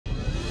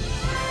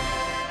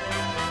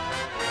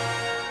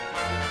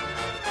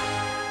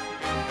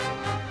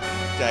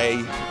day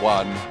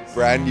one,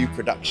 brand new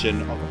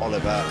production of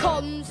Oliver.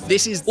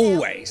 This is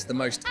always the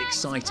most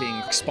exciting,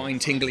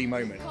 spine-tingly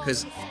moment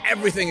because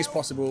everything is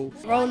possible.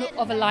 Role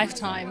of a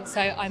lifetime,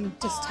 so I'm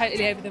just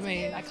totally over the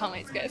moon. I can't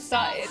wait to get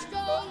started.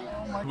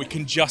 We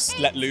can just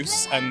let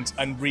loose and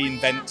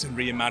reinvent and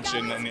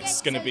reimagine, and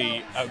it's going to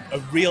be a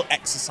real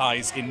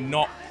exercise in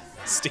not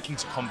sticking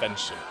to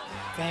convention.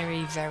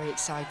 Very, very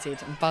excited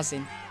and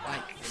buzzing.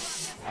 Like,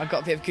 I've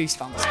got a bit of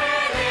goosebumps.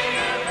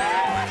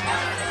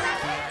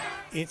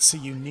 It's a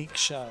unique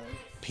show.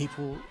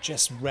 People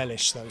just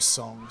relish those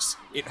songs.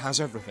 It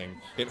has everything.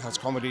 It has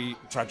comedy,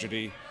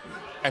 tragedy,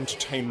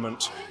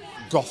 entertainment,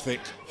 gothic,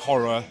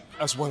 horror,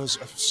 as well as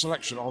a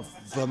selection of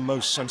the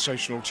most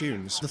sensational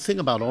tunes. The thing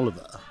about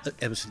Oliver,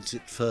 ever since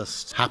it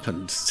first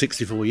happened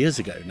 64 years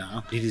ago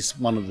now, it is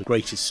one of the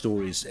greatest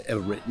stories ever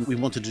written. We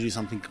wanted to do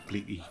something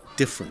completely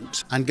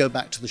different and go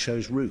back to the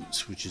show's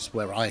roots, which is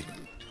where I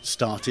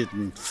started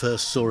and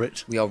first saw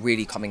it. We are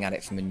really coming at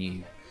it from a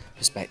new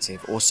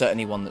perspective, or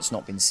certainly one that's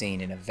not been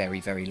seen in a very,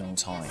 very long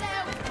time.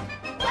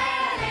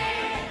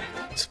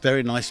 It's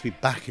very nice to be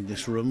back in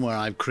this room where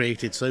I've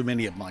created so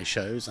many of my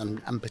shows,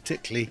 and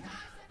particularly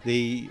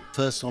the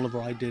first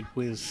Oliver I did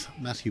with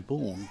Matthew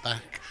Bourne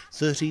back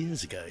 30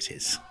 years ago it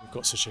is. We've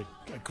got such a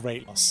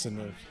great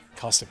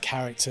cast of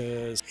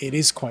characters. It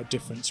is quite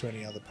different to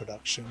any other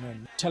production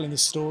and telling the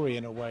story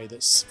in a way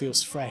that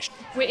feels fresh.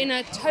 We're in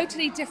a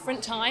totally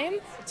different time,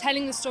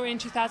 telling the story in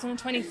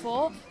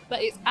 2024,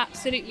 but it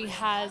absolutely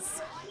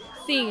has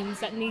themes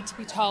that need to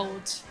be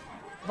told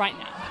right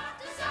now.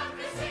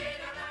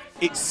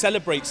 It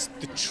celebrates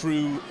the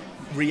true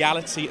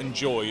reality and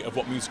joy of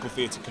what musical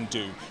theatre can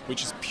do,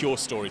 which is pure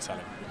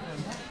storytelling.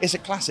 It's a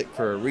classic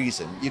for a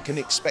reason. You can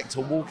expect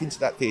to walk into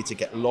that theatre,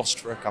 get lost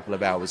for a couple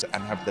of hours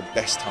and have the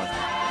best time.